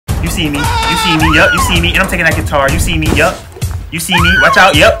see me. You see me. Yup. You see me. And I'm taking that guitar. You see me. Yup. You see me. Watch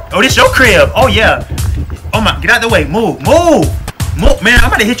out. Yep. Oh, this your crib. Oh, yeah. Oh, my. Get out the way. Move. Move. Move. Man, I'm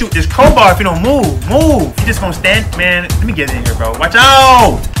about to hit you with this crowbar if you don't move. Move. You just gonna stand. Man, let me get in here, bro. Watch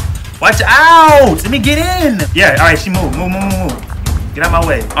out. Watch out. Let me get in. Yeah. All right. She moved. Move, move, move, move. Get out my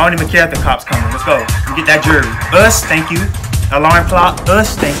way. I don't even care if the cops coming. Let's go. Let me get that jury. Us. Thank you. Alarm clock.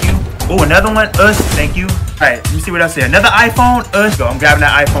 Us. Thank you. Oh, another one. Us. Thank you. All right. Let me see what else here. Another iPhone. Us. Go. I'm grabbing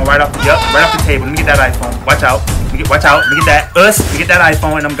that iPhone right off the, right off the table. Let me get that iPhone. Watch out. Watch out. Let me get that. Us. Let me get that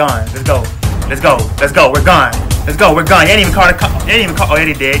iPhone and I'm gone. Let's go. Let's go. Let's go. We're gone. Let's go. We're gone. You ain't even call the cop. You ain't even call. Oh,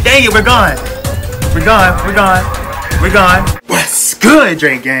 yeah, they did. Dang it. We're gone. We're gone. We're gone. We're gone. What's good,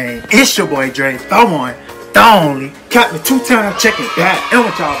 Dre gang? It's your boy Dre. Throw on. The only Captain 2-time checking back. And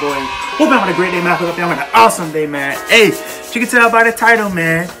with y'all boys. Hope I'm having a great day, man. I hope I'm having an awesome day, man. Hey, you can tell by the title,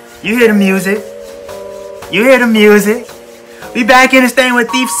 man. You hear the music. You hear the music. We back in this thing with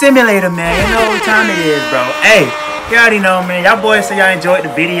Thief Simulator, man. You know what time it is, bro. Hey, you already know, man. Y'all boys say y'all enjoyed the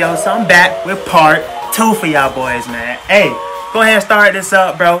video, so I'm back with part 2 for y'all boys, man. Hey, go ahead and start this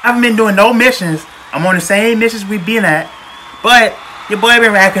up, bro. I haven't been doing no missions. I'm on the same missions we been at, but your boy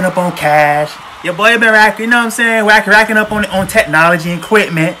been racking up on cash. Your boy been racking, you know what I'm saying? Racking up on technology and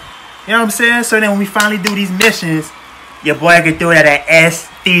equipment. You know what I'm saying? So then when we finally do these missions, your boy can do it at an S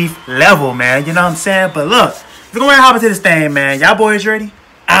thief level, man. You know what I'm saying? But look, we're going to hop into this thing, man. Y'all boys ready?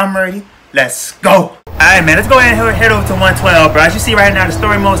 I'm ready. Let's go. Alright, man. Let's go ahead and head over to 112, bro. As you see right now, the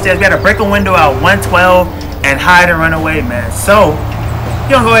story mode says we got to break a window out 112 and hide and run away, man. So,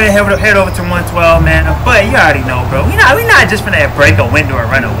 you gonna go ahead and head over to 112, man. But you already know, bro. We not just finna break a window and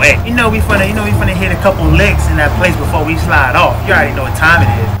run away. We finna hit a couple licks in that place before we slide off. You already know what time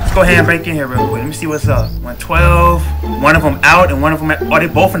it is. Let's go ahead and break in here real quick. Let me see what's up. 112. One of them out and one of them. Oh, they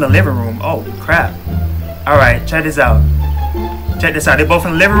both in the living room. Oh crap. All right, check this out. Check this out. They both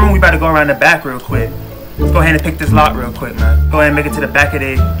in the living room. We about to go around the back real quick. Let's go ahead and pick this lock real quick, man. Go ahead and make it to the back of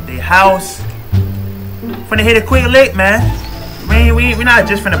the house. Finna hit a quick lick, man. We not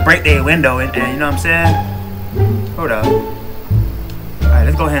just finna break their window and you know what I'm saying? Hold up. Alright,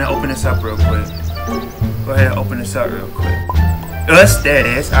 let's go ahead and open this up real quick. Go ahead and open this up real quick. Us, there it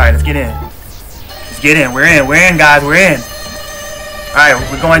is. Alright, let's get in. Let's get in. We're in, guys. We're in. Alright,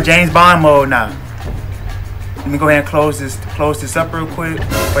 we're going James Bond mode now. Let me go ahead and close this up real quick.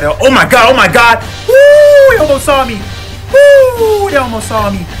 Oh my god, oh my god! Woo! They almost saw me! Woo! They almost saw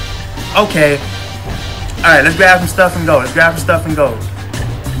me. Okay. Alright, let's grab some stuff and go. Let's grab some stuff and go.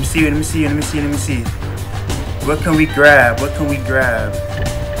 Let me see. What can we grab?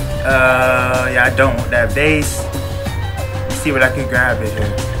 Yeah, I don't want that vase. Let's see what I can grab it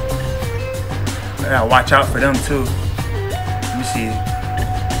here. I gotta watch out for them too. Let me see.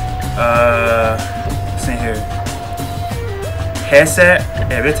 What's in here? Headset.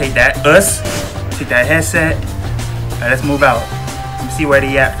 Yeah, we'll take that. Us. Take that headset. Alright, let's move out. Let me see where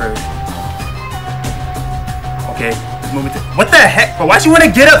they at first. Okay, let's move it to. What the heck, bro? Why'd you want to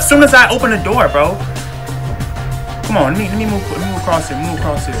get up as soon as I open the door, bro? Come on, let me move across here.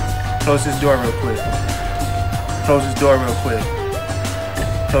 Close this door real quick. Close this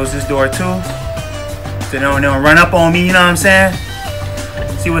door too. So they don't run up on me, you know what I'm saying?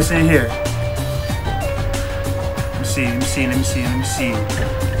 See what's in here. Let me see.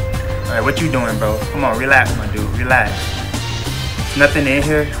 Alright, what you doing, bro? Come on, relax, my dude. Relax. There's nothing in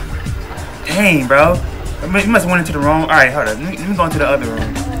here. Dang, bro. You must have went into the wrong. Alright, hold up. Let me go into the other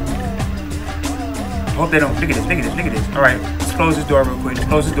room. I hope they don't. Look at this. Alright, let's close this door real quick.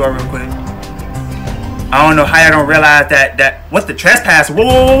 I don't know how y'all don't realize that. What's the trespass?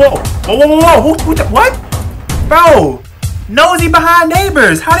 Whoa. What? Bro, nosy behind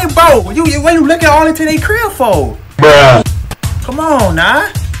neighbors. How they, bro? What you looking all into their crib for? Bruh. Come on,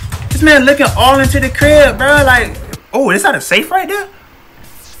 nah. This man looking all into the crib, bro. Like, oh, is that a safe right there?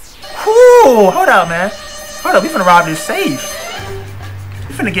 Whew, hold up, man. Hold up, we finna rob this safe.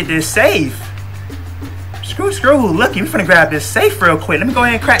 We finna get this safe. Screw who looking. We finna grab this safe real quick. Let me go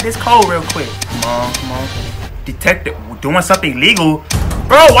ahead and crack this code real quick. Come on. Detective doing something illegal.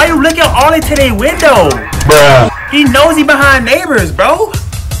 Bro, why you looking all into their window? Bruh. He nosy behind neighbors, bro.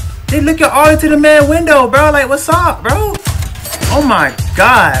 They looking all into the man window, bro. Like, what's up, bro? Oh my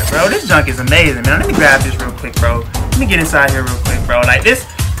god, bro. This junk is amazing, man. Let me grab this real quick, bro. Let me get inside here real quick, bro. Like this.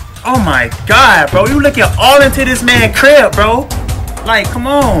 Oh my god, bro. You looking all into this man crib, bro. Like, come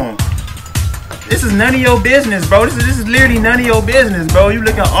on. This is none of your business, bro. This is literally none of your business, bro. You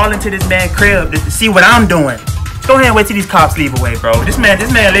looking all into this man crib to see what I'm doing. Go ahead and wait till these cops leave away, bro. This man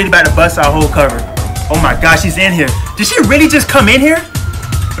lady about to bust our whole cover. Oh my gosh, she's in here. Did she really just come in here?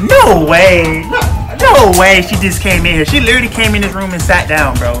 No way. No way she just came in here. She literally came in this room and sat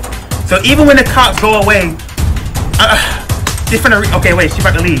down, bro. So even when the cops go away, she's finna, okay, wait, she's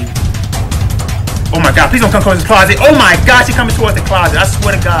about to leave. Oh my God, please don't come towards this closet. Oh my God, she's coming towards the closet. I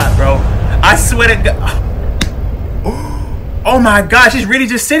swear to God, bro. I swear to God. Oh my God, she's really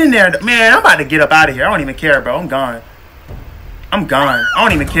just sitting there. Man, I'm about to get up out of here. I don't even care, bro. I'm gone. I'm gone. I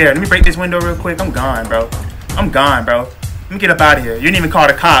don't even care. Let me break this window real quick. I'm gone, bro. I'm gone, bro. Let me get up out of here. You didn't even call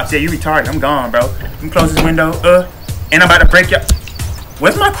the cops. Yeah, you retarded. I'm gone, bro. Let me close this window. And I'm about to break your...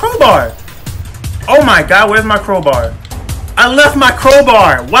 Where's my crowbar? Oh my God, where's my crowbar? I left my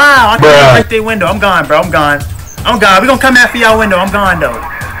crowbar. Wow, I can't break their window. I'm gone, bro. I'm gone. I'm gone. We're gonna come after y'all window. I'm gone, though.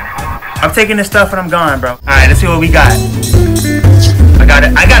 I'm taking this stuff and I'm gone, bro. All right, let's see what we got. I got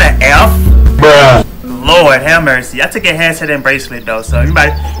an F. Bruh. Lord have mercy. I took a headset and bracelet though, so you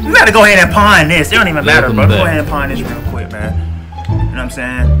gotta go ahead and pawn this. It don't even matter, bro. Go ahead and pawn this real quick, man. You know what I'm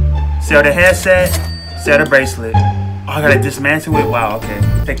saying? Sell the headset, sell the bracelet. Oh, I gotta dismantle it. Wow, okay.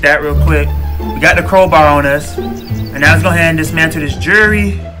 Take that real quick. We got the crowbar on us. And now let's go ahead and dismantle this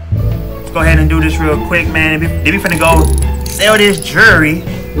jewelry. Let's go ahead and do this real quick, man. Then we finna go sell this jewelry.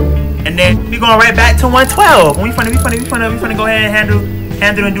 And then we going right back to 112. We finna go ahead and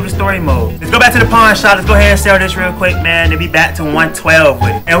handle and do the story mode. Let's go back to the pawn shop. Let's go ahead and sell this real quick, man. Then be back to 112 with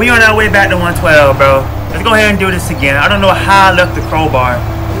it. And we on our way back to 112, bro. Let's go ahead and do this again. I don't know how I left the crowbar.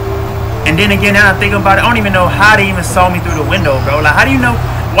 And then again, now I'm thinking about it, I don't even know how they even saw me through the window, bro. Like, how do you know?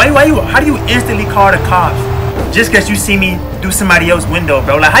 How do you instantly call the cops just because you see me through somebody else's window,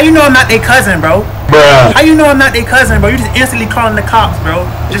 bro? Like, how you know I'm not their cousin, bro? Bruh. How you know I'm not their cousin, bro? You just instantly calling the cops, bro,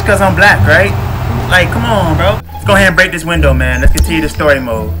 just because I'm black, right? Like, come on, bro. Let's go ahead and break this window, man. Let's continue the story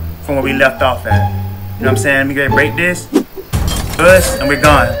mode from where we left off at. You know what I'm saying? Let me go ahead and break this. Us, and we're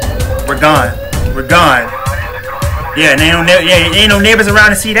gone. We're gone. We're gone. Yeah, and ain't no neighbors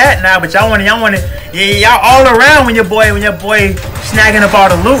around to see that now, but y'all all around when your boy snagging up all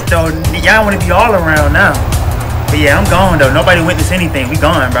the loot though. Y'all want to be all around now. But yeah, I'm gone though. Nobody witnessed anything. We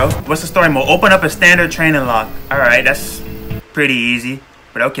gone, bro. What's the story mode? Open up a standard training lock. All right, that's pretty easy,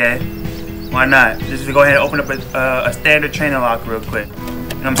 but okay. Why not? Just go ahead and open up a standard training lock real quick. You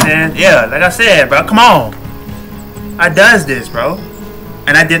know what I'm saying? Yeah, like I said, bro. Come on. I does this, bro.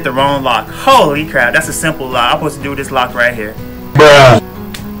 And I did the wrong lock. Holy crap, that's a simple lock. I'm supposed to do this lock right here. Bruh.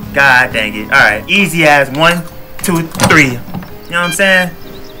 God dang it. Alright, easy as 1, 2, 3. You know what I'm saying?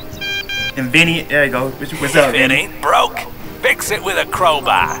 And Vinny, there you go. What's up, Vinny? If it ain't broke, fix it with a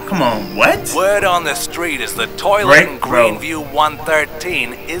crowbar. Come on, what? Word on the street is the toilet in Greenview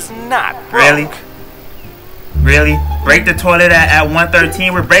 113 is not broke. Really? Really? Break the toilet at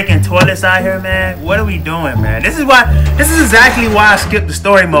 113? We're breaking toilets out here, man. What are we doing, man? This is exactly why I skipped the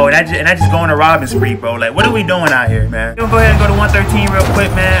story mode and I just go on a robbing spree, bro. Like, what are we doing out here, man? We'll go ahead and go to 113 real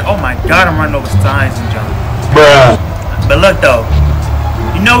quick, man. Oh my God, I'm running over signs and junk. Bruh. But look though,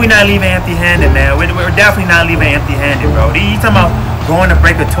 you know we're not leaving empty-handed, man. We're definitely not leaving empty-handed, bro. You talking about going to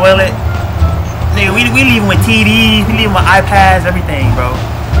break a toilet? Nigga, we leaving with TVs, we leaving with iPads, everything, bro.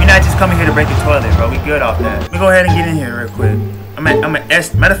 We're not just coming here to break the toilet, bro. We good off that. Let me go ahead and get in here real quick.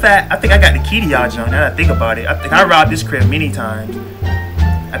 Matter of fact, I think I got the key to y'all junk. Now that I think about it, I think I robbed this crib many times.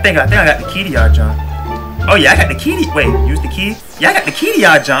 I think I got the key to y'all junk. Oh yeah, I got the key. Wait, use the key? Yeah, I got the key to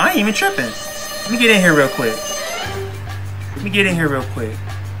y'all junk. I ain't even tripping. Let me get in here real quick.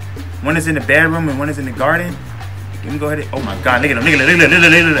 One is in the bedroom and one is in the garden. Let me go ahead and, oh my God, look at him. Okay,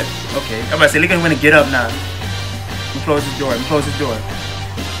 I'm about to say, look at him when to get up now. Let me close this door.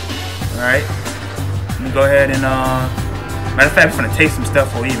 Alright. Let me go ahead and matter of fact, we're gonna take some stuff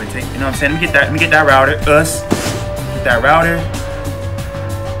before we even take. You know what I'm saying? Let me get that router. Get that router.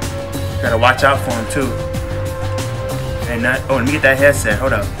 Gotta watch out for him too. And oh, let me get that headset.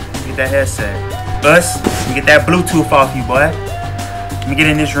 Hold up. Let me get that headset. Let me get that Bluetooth off you, boy. Let me get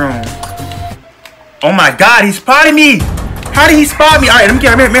in this room. Oh my God, he spotted me. How did he spot me? Alright, let me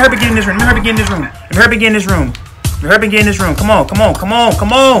help him get in this room.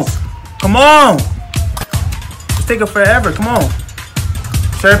 Come on. It's taking forever. Come on.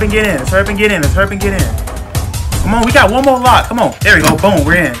 Let's hurry up and get in. Come on, we got one more lock. Come on. There we go. Boom,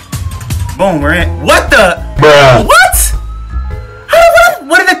 we're in. What the? Bruh. What?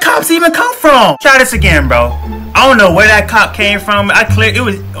 Where did the cops even come from? Try this again, bro. I don't know where that cop came from. It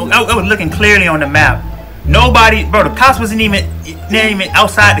was looking clearly on the map. Nobody, bro, the cops wasn't even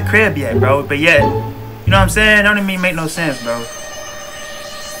outside the crib yet, bro. But yet, you know what I'm saying? That don't even make no sense, bro.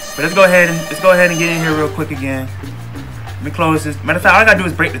 But let's go ahead and get in here real quick again. Let me close this. Matter of fact, all I gotta do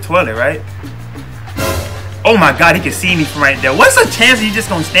is break the toilet, right? Oh my God, he can see me from right there. What's the chance that you just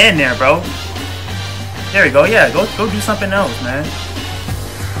gonna stand there, bro? There we go. Yeah, go do something else, man.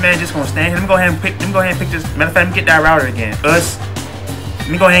 Man, just gonna stand here. Let me go ahead and pick this. Matter of fact, let me get that router again. Let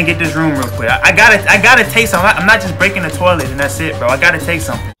me go ahead and get this room real quick. I gotta take something. I'm not just breaking the toilet and that's it, bro. I gotta take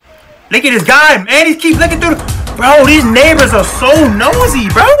something. Look at this guy, man. He keeps looking through the... Bro, these neighbors are so nosy,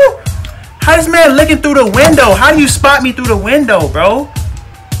 bro. How this man looking through the window? How do you spot me through the window, bro?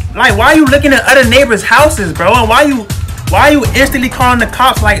 Like, why are you looking at other neighbors' houses, bro? And why are you instantly calling the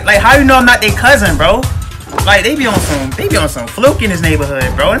cops? Like how you know I'm not their cousin, bro? Like, they be on some fluke in this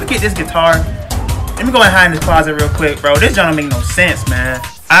neighborhood, bro. Let me get this guitar. Let me go and hide in this closet real quick, bro. This don't make no sense, man.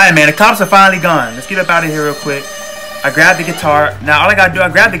 Alright, man, the cops are finally gone. Let's get up out of here real quick. I grabbed the guitar. Now all I gotta do, I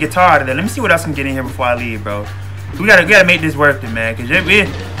grab the guitar out of there. Let me see what else I'm getting here before I leave, bro. We gotta make this worth it, man. Cause we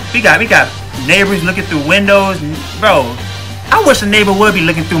got neighbors looking through windows, bro. I wish a neighbor would be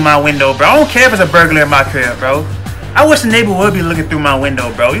looking through my window, bro. I don't care if it's a burglar in my crib, bro. I wish a neighbor would be looking through my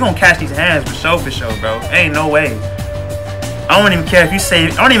window, bro. You gonna catch these hands for sure, bro. Ain't no way. I don't even care if you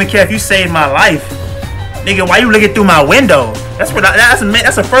saved my life. Nigga, why you looking through my window? That's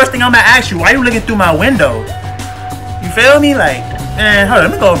the first thing I'm gonna ask you. Why you looking through my window? You feel me? Like, man, hold on.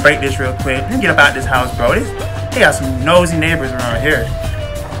 Let me go and break this real quick. Let me get up out this house, bro. They got some nosy neighbors around here.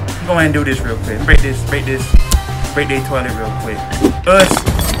 Let me go ahead and do this real quick. Break their toilet real quick.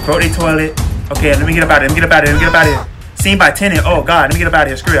 Broke their toilet. Okay, let me get up out of here. Seen by tenant. Oh God, let me get up out of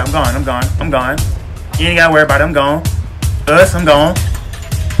here. Screw it. I'm gone. You ain't gotta worry about it. I'm gone. I'm gone.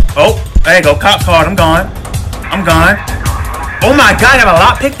 Oh, there you go. Cops called. I'm gone. Oh my God, I got a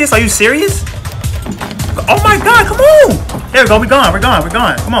lockpick this? Are you serious? Oh my God, come on. There we go. We're gone. Come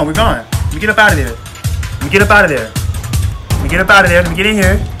on, we're gone. Let me get up out of there. Let me get in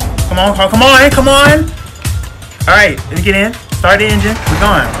here. Come on. All right, let me get in. Start the engine. We're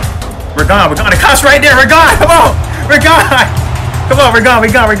gone. The cops right there. We're gone. Come on. We're gone.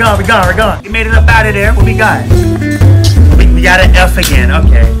 We made it up out of there. What we got? We got an F again.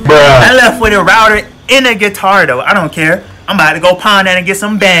 Okay. Bruh. I left with a router and a guitar though. I don't care. I'm about to go pawn that and get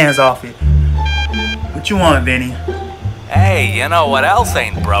some bands off it. What you want, Vinny? Hey, you know what else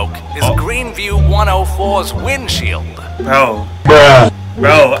ain't broke? Is Greenview 104's windshield.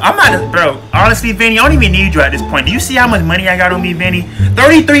 Bro, I'm not, bro. Honestly, Vinny, I don't even need you at this point. Do you see how much money I got on me, Vinny?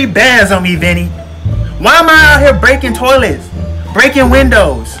 33 bands on me, Vinny. Why am I out here breaking toilets, breaking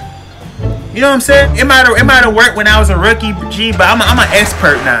windows? You know what I'm saying? It might have worked when I was a rookie, G, but I'm an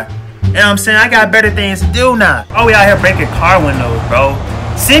expert now. You know what I'm saying? I got better things to do now. Oh, we out here breaking car windows, bro.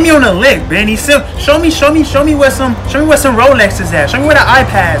 Send me on the lick, Benny. Show me where some Rolexes at. Show me where the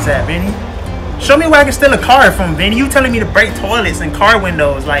iPads at, Benny. Show me where I can steal a car from, Benny. You telling me to break toilets and car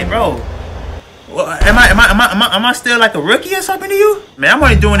windows, like, bro. Well, am I still like a rookie or something to you? Man, I'm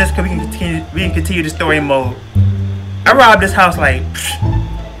only doing this because we can continue the story mode. I robbed this house like,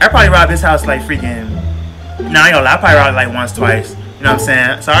 I probably robbed this house like freaking. Nah, I ain't gonna lie. I probably robbed it like once, twice. You know what I'm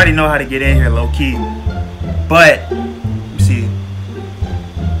saying? So I already know how to get in here low key. But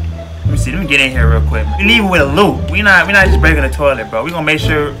let me get in here real quick. We leaving with a loot. We not just breaking the toilet, bro. We gonna make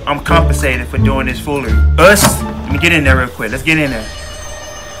sure I'm compensated for doing this foolery. Let me get in there real quick. Let's get in there.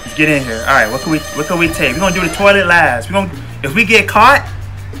 Let's get in here. All right, what can we take? We gonna do the toilet last. If we get caught,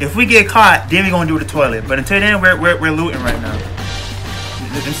 then we gonna do the toilet. But until then, we're looting right now.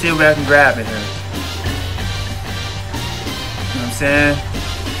 Let me see what I can grab in here. You know what I'm saying?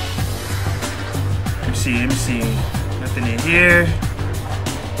 Let me see. Nothing in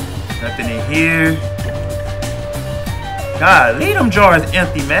here. God, leave them jars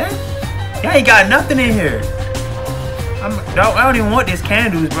empty, man. Y'all ain't got nothing in here. I don't even want these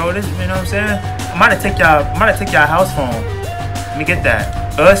candles, bro. You know what I'm saying? I'm about to take y'all house phone. Let me get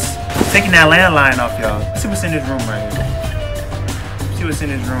that. Us taking that landline off y'all. Let's see what's in this room right here. Let's see what's in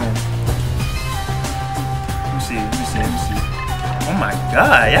this room. Let me see. Oh my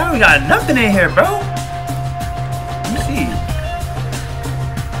God, y'all, we got nothing in here, bro. Let me see.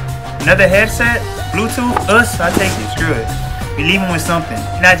 Another headset, Bluetooth, I take it, screw it. We leaving with something.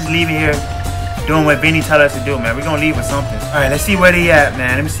 We're not just leaving here doing what Vinny tell us to do, man. We're gonna leave with something. All right, let's see where they at,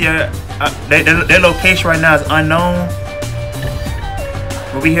 man. Let me see. Their location right now is unknown.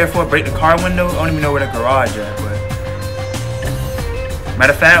 What we here for? Break the car window? I don't even know where the garage at, but.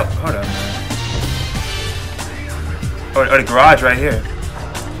 Matter of fact, hold up, man. Oh, the garage right here.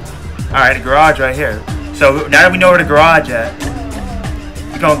 All right, the garage right here. So now that we know where the garage at,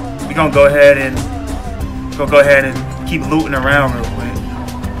 we're gonna go ahead and keep looting around real quick.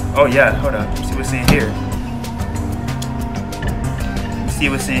 Oh yeah, hold up. Let's see what's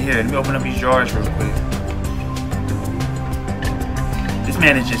in here. Let me open up these drawers real quick. This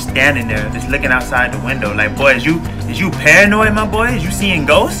man is just standing there, just looking outside the window. Like, boy, is you paranoid, my boy? Is you seeing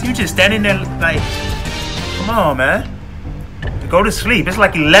ghosts? You just standing there like, come on, man. Go to sleep. It's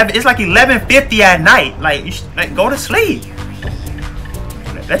like 11:50 at night. Like go to sleep.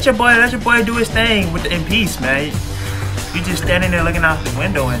 Let your boy do his thing in peace, man. You just standing there looking out the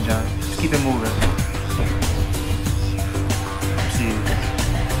window and John. Just keep it moving.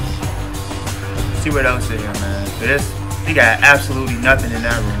 See what else is here, man. He got absolutely nothing in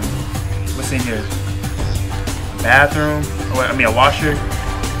that room. What's in here? A bathroom? Oh, I mean a washer.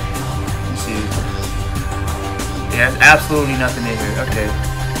 Let's see. Yeah, there's absolutely nothing in here. Okay.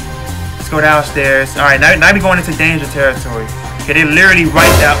 Let's go downstairs. Alright, now we're going into danger territory. Okay, they're literally right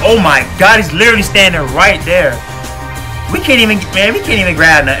there. Oh my god, he's literally standing right there. We can't even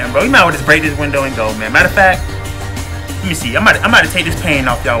grab nothing, bro. We might as well just break this window and go, man. Matter of fact, let me see. I'm about to take this painting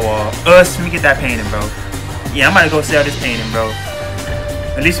off y'all wall. Let me get that painting, bro. Yeah, I'm about to go sell this painting, bro.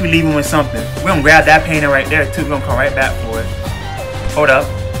 At least we leave him with something. We're gonna grab that painting right there too. We're gonna come right back for it. Hold up.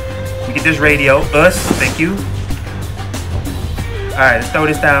 We get this radio. Thank you. Alright, let's throw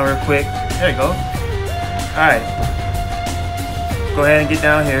this down real quick. There you go. Alright. Go ahead and get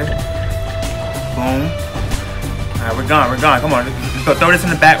down here. Boom. Alright, we're gone. Come on. Let's go throw this in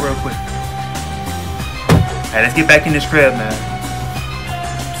the back real quick. Alright, let's get back in this crib, man.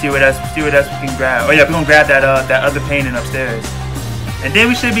 See what else we can grab. Oh yeah, we're gonna grab that other painting upstairs. And then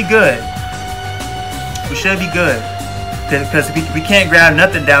we should be good. We should be good. Because we can't grab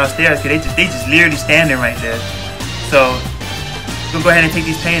nothing downstairs because they just literally standing right there. So we're gonna go ahead and take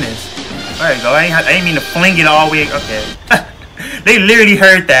these paintings. There you go. I didn't mean to fling it all the way. Okay. They literally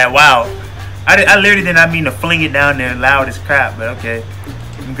heard that. Wow. I literally did not mean to fling it down there loud as crap, but okay.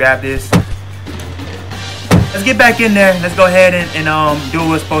 We can grab this. Let's get back in there. Let's go ahead and do what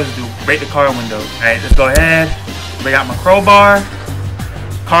we're supposed to do. Break the car window. Alright, let's go ahead. Bring out my crowbar.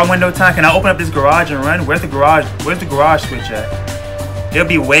 Car window time. Can I open up this garage and run? Where's the garage switch at? It'll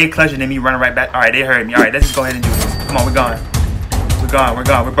be way clutcher than me running right back. Alright, they heard me. Alright, let's just go ahead and do this. Come on, we're gone. We're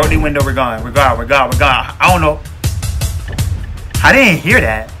gone. We broke the window, we're gone. We're gone. I don't know. I didn't hear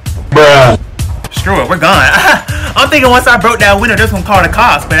that. Bruh. Screw it, we're gone. I'm thinking once I broke that window, this one called the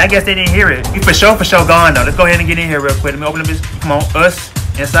cops, but I guess they didn't hear it. We for sure gone though. Let's go ahead and get in here real quick. Let me open up this. Come on,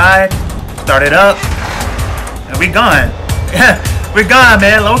 inside. Start it up. And we gone. We're gone,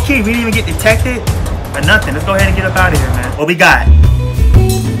 man. Low key. We didn't even get detected or nothing. Let's go ahead and get up out of here, man. What we got?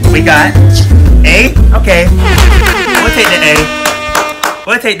 We got A. Okay. We'll take the A.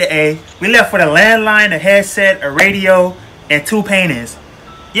 We'll take the A. We left with a landline, a headset, a radio, and 2 paintings.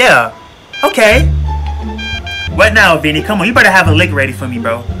 Yeah. Okay. What now, Vinny? Come on, you better have a lick ready for me,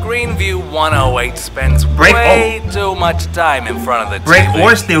 bro. Greenview 108 spends way too much time in front of the TV. Break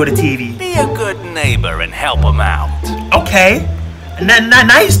or steal the TV. Be a good neighbor and help him out. Okay.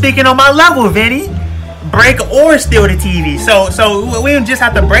 Now you're speaking on my level, Vinny. Break or steal the TV. So we don't just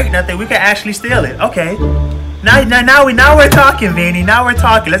have to break nothing. We can actually steal it. Okay. Now we're talking, Vinny. Now we're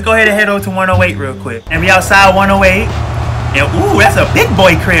talking. Let's go ahead and head over to 108 real quick. And we outside 108. And ooh, that's a big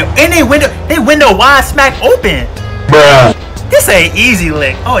boy crib. And they window wide smack open. Bruh. This ain't easy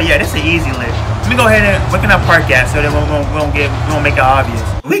lick. Oh yeah, this is easy lick. Let me go ahead and look in our park at so that we won't make it obvious.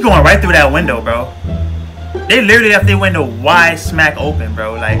 We going right through that window, bro. They literally left their window wide smack open,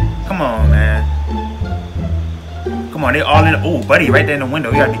 bro. Like, come on, man. Come on, they all in. Oh, buddy, right there in the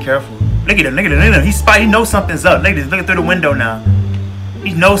window. You gotta be careful. Look at him. He knows something's up. Look at this. Looking through the window now.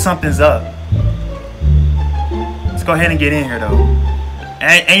 He knows something's up. Let's go ahead and get in here though.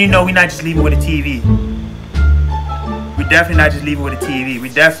 And you know we're not just leaving with a TV. We definitely not just leaving with a TV. We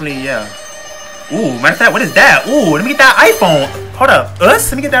definitely, yeah. Ooh, matter of fact, what is that? Ooh, let me get that iPhone. Hold up.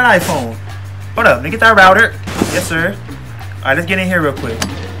 Let me get that iPhone. Hold up, let me get that router. Yes, sir. Alright, let's get in here real quick.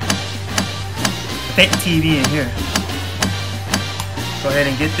 Take the TV in here. Go ahead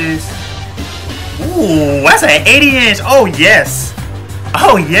and get this. Ooh, that's an 80-inch. Oh, yes.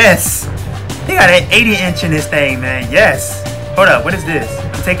 Oh, yes. They got an 80-inch in this thing, man. Yes. Hold up. What is this?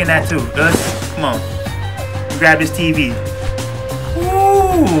 I'm taking that too. Come on. Grab this TV.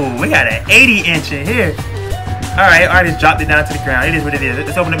 Ooh, we got an 80-inch in here. Alright, I just dropped it down to the ground. It is what it is.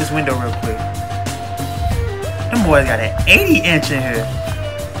 Let's open up this window real quick. Them boys got an 80-inch in here.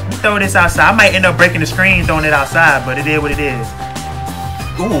 Let me throw this outside. I might end up breaking the screen throwing it outside, but it is what it is.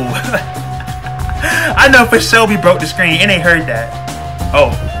 Ooh. I know for sure we broke the screen. It ain't heard that.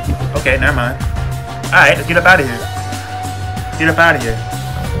 Oh. Okay, never mind. Alright, let's get up out of here. Get up out of here.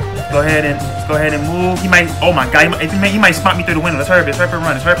 Let's go ahead and move. He might, oh my god, he might spot me through the window. Let's hurry up and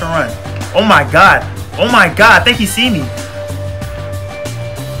run. Let's hurry up and run. Oh my god. Oh my god, I think he see me.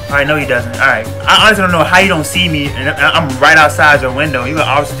 Alright, no he doesn't. Alright. I honestly don't know how you don't see me and I'm right outside your window. You can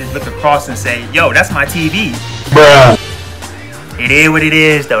obviously just look across and say, yo, that's my TV. Bruh. It is what it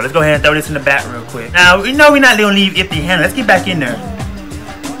is though. Let's go ahead and throw this in the back real quick. Now, you know we're not gonna leave empty handed. Let's get back in there.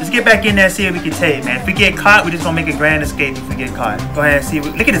 Let's get back in there and see what we can take, man. If we get caught, we're just gonna make a grand escape if we get caught. Go ahead and see.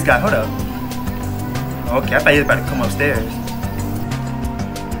 Look at this guy. Hold up. Okay, I thought he was about to come upstairs.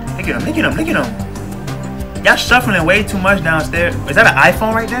 Look at him. Look at him. Look at him. Y'all shuffling way too much downstairs. Is that an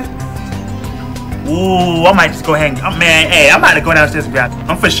iPhone right there? Ooh, I might just go ahead and... man, hey, I'm about to go downstairs and grab...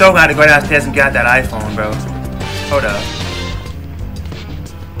 I'm for sure going to go downstairs and grab that iPhone, bro. Hold up.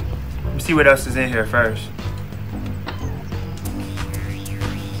 Let me see what else is in here first.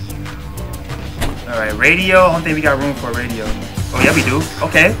 Alright, radio. I don't think we got room for a radio. Oh, yeah, we do.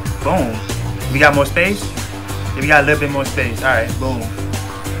 Okay, boom. We got more space? Yeah, we got a little bit more space. Alright, boom.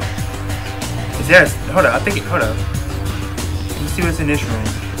 Is there... hold up, I think... hold up. Let me see what's in this room.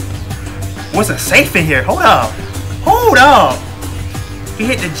 What's a safe in here? Hold up. Hold up. We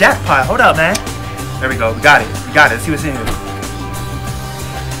hit the jackpot. Hold up, man. There we go. We got it. We got it. Let's see what's in here.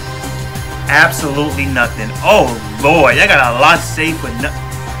 Absolutely nothing. Oh, Lord. I got a lot safe with nothing.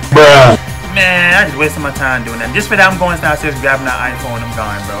 Bruh. Man, I just wasted my time doing that. Just for that, I'm going downstairs and grabbing that iPhone. I'm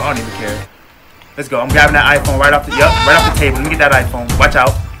gone, bro. I don't even care. Let's go. I'm grabbing that iPhone right off the... yup, right off the table. Let me get that iPhone. Watch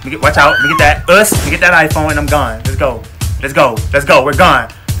out. Watch out. Let me get that... let me get that iPhone and I'm gone. Let's go. Let's go. Let's go. We're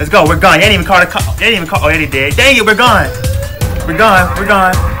gone. Let's go, we're gone. You ain't even called a call. You ain't even called. Oh, yeah, they did. Dang it, we're gone. We're gone. We're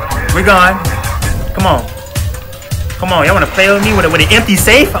gone. We're gone. Come on. Come on. Y'all want to play with me with an empty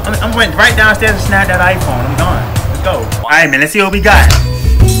safe? I'm going right downstairs and snap that iPhone. I'm gone. Let's go. All right, man. Let's see what we got.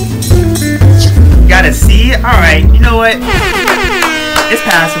 Gotta see it. All right. You know what? It's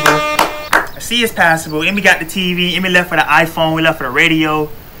passable. I see it's passable. And we got the TV. And we left for the iPhone. We left for the radio.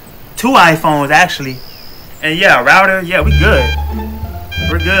 2 iPhones, actually. And yeah, router. Yeah, we good.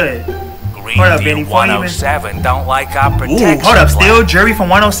 We're good. Hold up, Benny. 107 don't like our protection. Ooh, hold up. Still jury from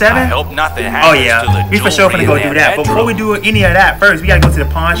 107? I hope nothing happens. Oh yeah, we for sure gonna go do that. But before we do any of that, first we gotta go to the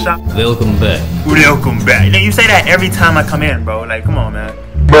pawn shop. Welcome back. Welcome back. You know, you say that every time I come in, bro. Like, come on, man.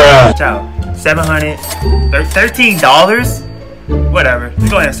 Bruh. Watch out. $700, $13. Whatever. Let's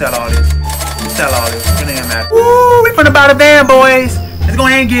go ahead and sell all this. Let's sell all this. It doesn't matter. Woo! We finna buy the van, boys. Let's go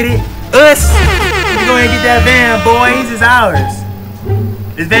ahead and get it. Us. Let's go ahead and get that van, boys. It's ours.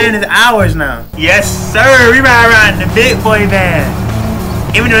 This van is ours now. Yes, sir. We ride around in the big boy van.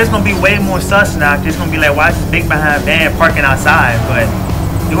 Even though it's gonna be way more sus now, it's gonna be like, why is this big behind van parking outside? But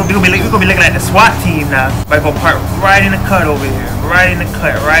we're gonna be looking at the SWAT team now. Like, go park right in the cut over here, right in the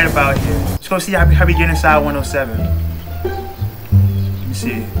cut, right about here. Let's go see how we get inside 107. Let me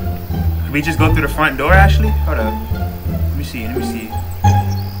see. Can we just go through the front door? Actually, hold up. Let me see. Let me see.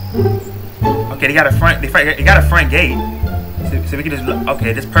 Okay, they got a front. They got a front gate. So we can just look.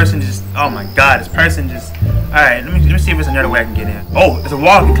 Okay, this person just... oh my god, this person just... alright, let me see if there's another way I can get in. Oh, there's a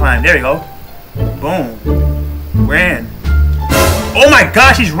wall to climb. There you go. Boom. We're in. Oh my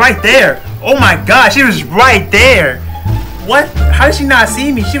gosh, she's right there. Oh my gosh, she was right there. What? How did she not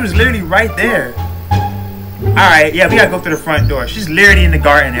see me? She was literally right there. Alright, yeah, we gotta go through the front door. She's literally in the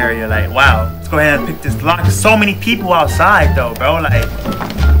garden area. Like, wow. Let's go ahead and pick this lock. There's so many people outside though, bro. Like,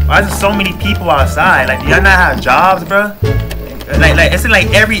 why is there so many people outside? Like, do y'all not have jobs, bro? Like it's like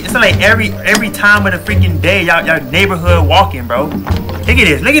every time of the freaking day y'all neighborhood walking, bro. Look at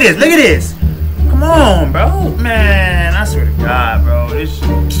this, look at this, look at this. Come on, bro. Man, I swear to God, bro. This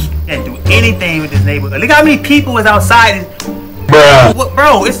can't do anything with this neighborhood. Look how many people is outside. Bruh. What,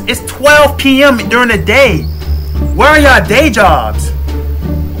 bro, it's 12 p.m. during the day. Where are y'all day jobs?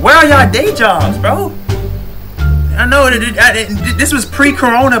 Where are y'all day jobs, bro? I know this was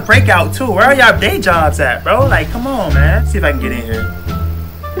pre-corona breakout too. Where are y'all day jobs at, bro? Like, come on, man. Let's see if I can get in here.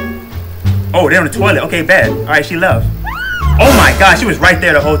 Oh, they're on the toilet. Okay, bad. All right, she left. Oh my gosh, she was right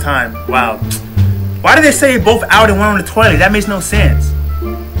there the whole time. Wow. Why did they say both out and one on the toilet? That makes no sense.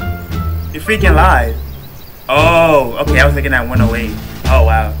 You freaking lied. Oh, okay. I was looking at 108. Oh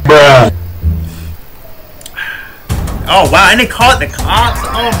wow. Bruh. Oh wow, and they called the cops.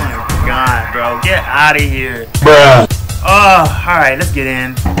 Oh my god, bro, get out of here, bruh. Oh, all right, let's get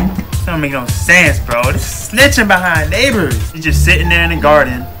in. This don't make no sense, bro. This is snitching behind neighbors. You're just sitting there in the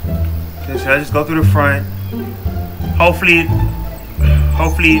garden. Let's just go through the front. Hopefully, you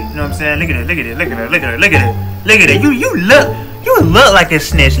know what I'm saying. Look at it, look at it, look at it, look at it, look at it, look at it. You look like a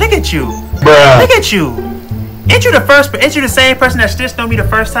snitch. Look at you, bruh. Look at you. Ain't you the same person that snitched on me the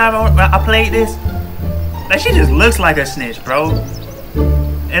first time I played this? Like, she just looks like a snitch, bro.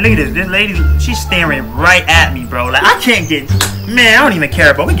 And look at this lady, she's staring right at me, bro. Like, I can't get, man, I don't even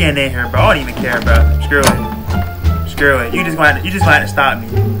care, bro. We getting in here, bro. I don't even care, bro. Screw it. Screw it. You just gonna have to stop me.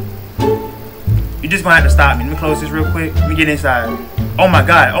 You just gonna have to stop me. Let me close this real quick. Let me get inside. Oh my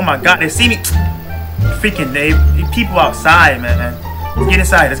god, they see me. Freaking people outside, man. Let's get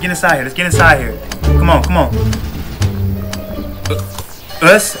inside, let's get inside here, let's get inside here. Come on, come on.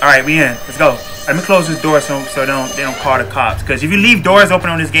 Us. All right, we in. Let's go. Let me close this door so they don't call the cops. Because if you leave doors open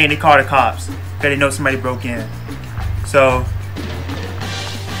on this game, they call the cops. Because they know somebody broke in. So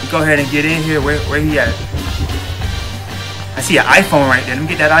go ahead and get in here. Where he at? I see an iPhone right there. Let me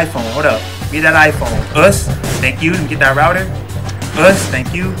get that iPhone. Hold up. Get that iPhone. Us. Thank you. Let me get that router. Us.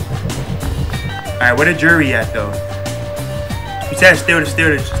 Thank you. All right, where the jury at though? You said still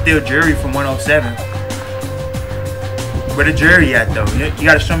jury from 107. Where the jury at though? You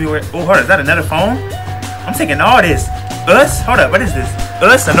gotta show me where. Oh, hold up. Is that another phone? I'm taking all this. Us? Hold up. What is this?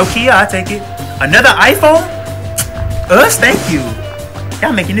 Us? A Nokia? I take it. Another iPhone? Us? Thank you.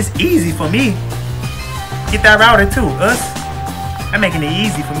 Y'all making this easy for me. Get that router too. Us? I'm making it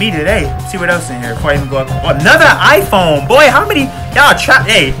easy for me today. See what else in here before I even go up. Oh, another iPhone. Boy, how many y'all trap?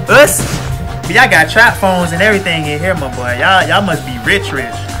 Hey, us? Y'all got trap phones and everything in here, my boy. Y'all must be rich.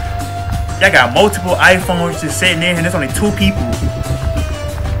 Y'all got multiple iPhones just sitting in here. There's only 2 people.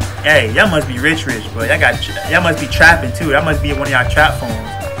 Hey, y'all must be rich, boy. Y'all must be trapping too. That must be one of y'all trap phones.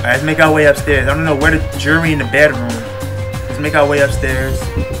 All right, let's make our way upstairs. I don't know where the jury in the bedroom. Let's make our way upstairs.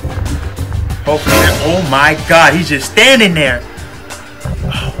 Hopefully, oh my God, he's just standing there.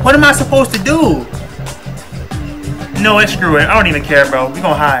 What am I supposed to do? You know what? Screw it. I don't even care, bro. We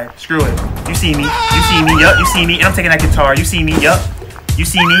gonna hide. Screw it. You see me. You see me. Yup. You see me. And I'm taking that guitar. You see me. Yup. You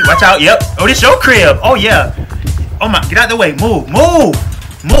see me. Watch out. Yup. Oh, this your crib. Oh, yeah. Oh, my. Get out the way. Move. Move.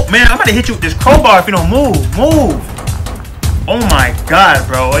 Move. Man, I'm about to hit you with this crowbar if you don't move. Move. Oh, my God,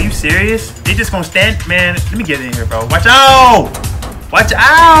 bro. Are you serious? They just gonna stand? Man, let me get in here, bro. Watch out. Watch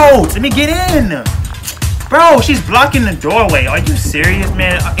out. Let me get in. Bro, she's blocking the doorway. Are you serious,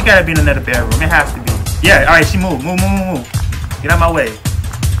 man? It gotta be in another bedroom. It has to be. Yeah, all right, she moved. Move. Get out my way.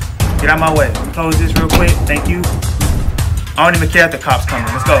 Get out my way. Let me close this real quick. Thank you. I don't even care if the cops coming.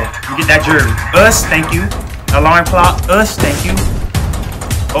 Let's go. Let me get that jury. Us, thank you. Alarm clock. Us, thank you.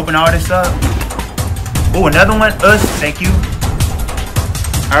 Open all this up. Oh, another one. Us, thank you.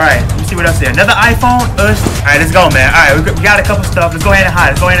 All right, let me see what else there. Another iPhone. Us. All right, let's go, man. All right, we got a couple stuff. Let's go ahead and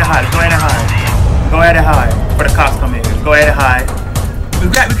hide. Go ahead and hide. Before the cops come in. Let's go ahead and hide. We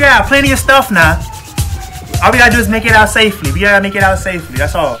got plenty of stuff now. All we gotta do is make it out safely. We gotta make it out safely.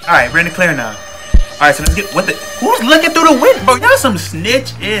 That's all. All right, we're in the clear now. All right, so let's get who's looking through the window, bro? Y'all some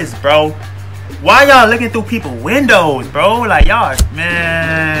snitches, bro. Why y'all looking through people's windows, bro? Like y'all,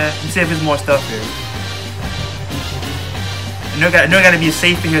 man. Let me see if there's more stuff here. I know it gotta be a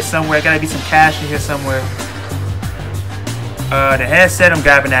safe in here somewhere. Gotta be some cash in here somewhere. The headset, I'm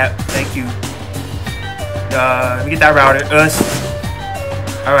grabbing that. Thank you. Let me get that router. Us.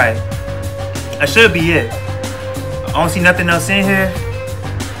 All right. That should be it. I don't see nothing else in here.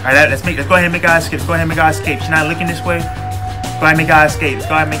 All right, let's go ahead and make our escape. She's not looking this way. Go ahead and make our escape.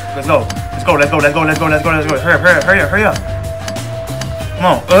 Let's go. Hurry up. Come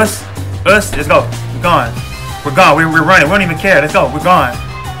on, us. Let's go. We're gone. We're running. We don't even care. Let's go. We're gone.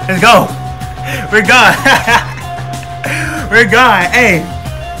 Let's go. We're gone. We're gone. Hey.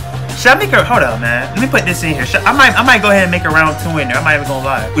 Should I make her? Hold up, man. Let me put this in here. I might go ahead and make a round 2 in there. I'm not even gonna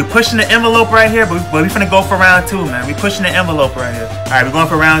lie. We're pushing the envelope right here, but we finna go for round 2, man. We pushing the envelope right here. All right, we're going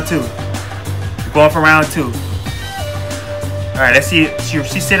for round 2. All right, let's see.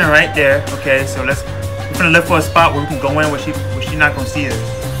 She's sitting right there. Okay, so we're finna look for a spot where we can go in where she's not gonna see us.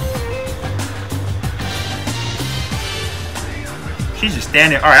 She's just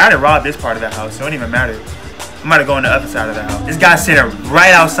standing. All right, I done robbed this part of the house, so it don't even matter. I'm about to go on the other side of the house. This guy's sitting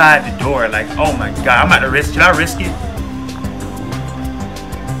right outside the door. Like, oh my God. I'm about to risk. Should I risk it?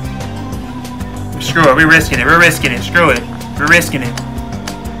 Screw it. We're risking it. Screw it. We're risking it.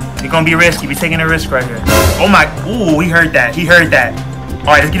 It's gonna be risky. We're taking a risk right here. Oh my. Ooh, he heard that. All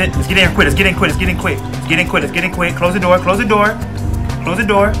right, let's get in quick. Close the door.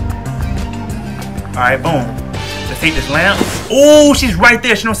 All right, boom. Let's take this lamp. Oh, she's right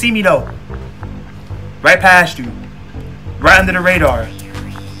there. She don't see me though. Right past you. Right under the radar.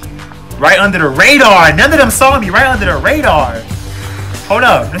 None of them saw me. Right under the radar. Hold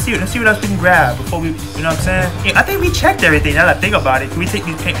up. Let's see what else we can grab before we, you know what I'm saying? Yeah, I think we checked everything now that I think about it. Can we take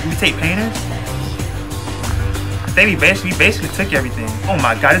painters? I think we basically took everything. Oh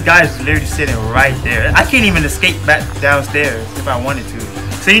my God, this guy is literally sitting right there. I can't even escape back downstairs if I wanted to.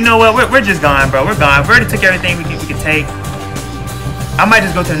 So you know what? We're just gone, bro. We're gone. We already took everything we can take. I might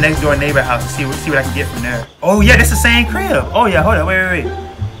just go to the next door neighbor house and see what I can get from there. Oh yeah, that's the same crib. Oh yeah, hold on, wait.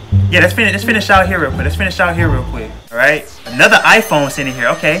 Yeah, let's finish out here real quick. All right, another iPhone sitting here.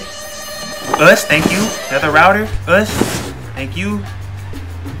 Okay. Us, thank you. Another router. Us, thank you.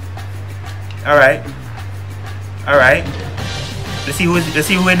 All right. Let's see who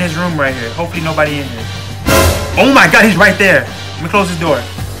in this room right here. Hopefully nobody in here. Oh my God, he's right there. Let me close this door.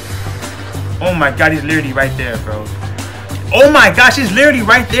 Oh my god, he's literally right there, bro. Oh my gosh, he's literally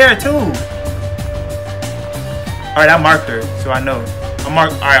right there too. Alright, I marked her, so I know. I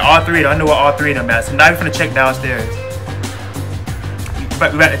marked, alright, all three of them. I know what all three of them at. So now we're gonna check downstairs.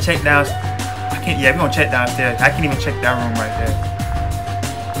 But we got to check downstairs. I can't, yeah, we're gonna check downstairs. I can't even check that room right there.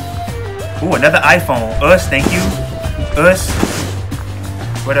 Ooh, another iPhone. Us, thank you. Us.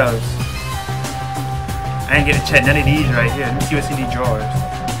 What else? I ain't get to check none of these right here. Let me see what's in these drawers.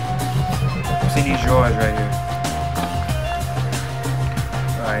 What's in these drawers right here?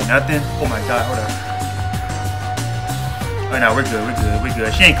 Alright, nothing. Oh my god, hold up. Oh no, we're good, we're good, we're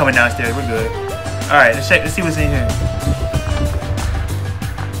good. She ain't coming downstairs, we're good. Alright, let's check, let's see what's in here.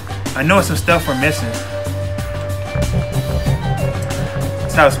 I know some stuff we're missing.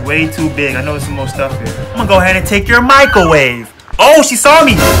 This house is way too big. I know there's some more stuff here. I'm gonna go ahead and take your microwave. Oh, she saw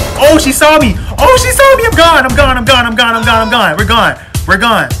me. Oh, she saw me. Oh, she saw me. I'm gone. I'm gone. I'm gone. I'm gone. I'm gone. I'm gone. We're gone. We're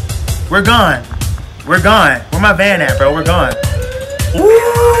gone. We're gone. We're gone. Where my van at, bro? We're gone.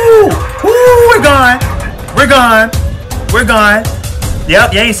 Ooh. Ooh, we're gone. We're gone. We're gone.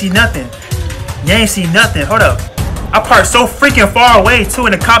 Yep, you ain't see nothing. You ain't see nothing. Hold up. I parked so freaking far away, too,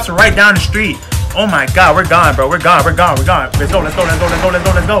 and the cops are right down the street. Oh, my God. We're gone, bro. We're gone. We're gone. We're gone. Let's go. Let's go. Let's go. Let's go. Let's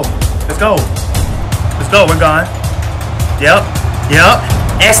go. Let's go. Let's go. Let's go. We're gone. Yep. Yep.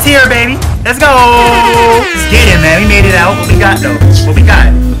 S tier, baby. Let's go. Let's get it, man. We made it out. What we got, though? What we got?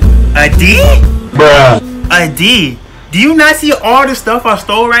 A D? Bruh. A D. Do you not see all the stuff I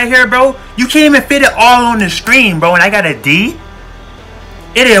stole right here, bro? You can't even fit it all on the screen, bro, and I got a D?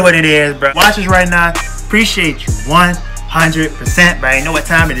 It is what it is, bro. Watch this right now. Appreciate you 100%, bro. You know what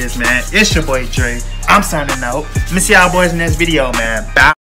time it is, man. It's your boy, Dre. I'm signing out. Let me see y'all boys in this video, man. Bye.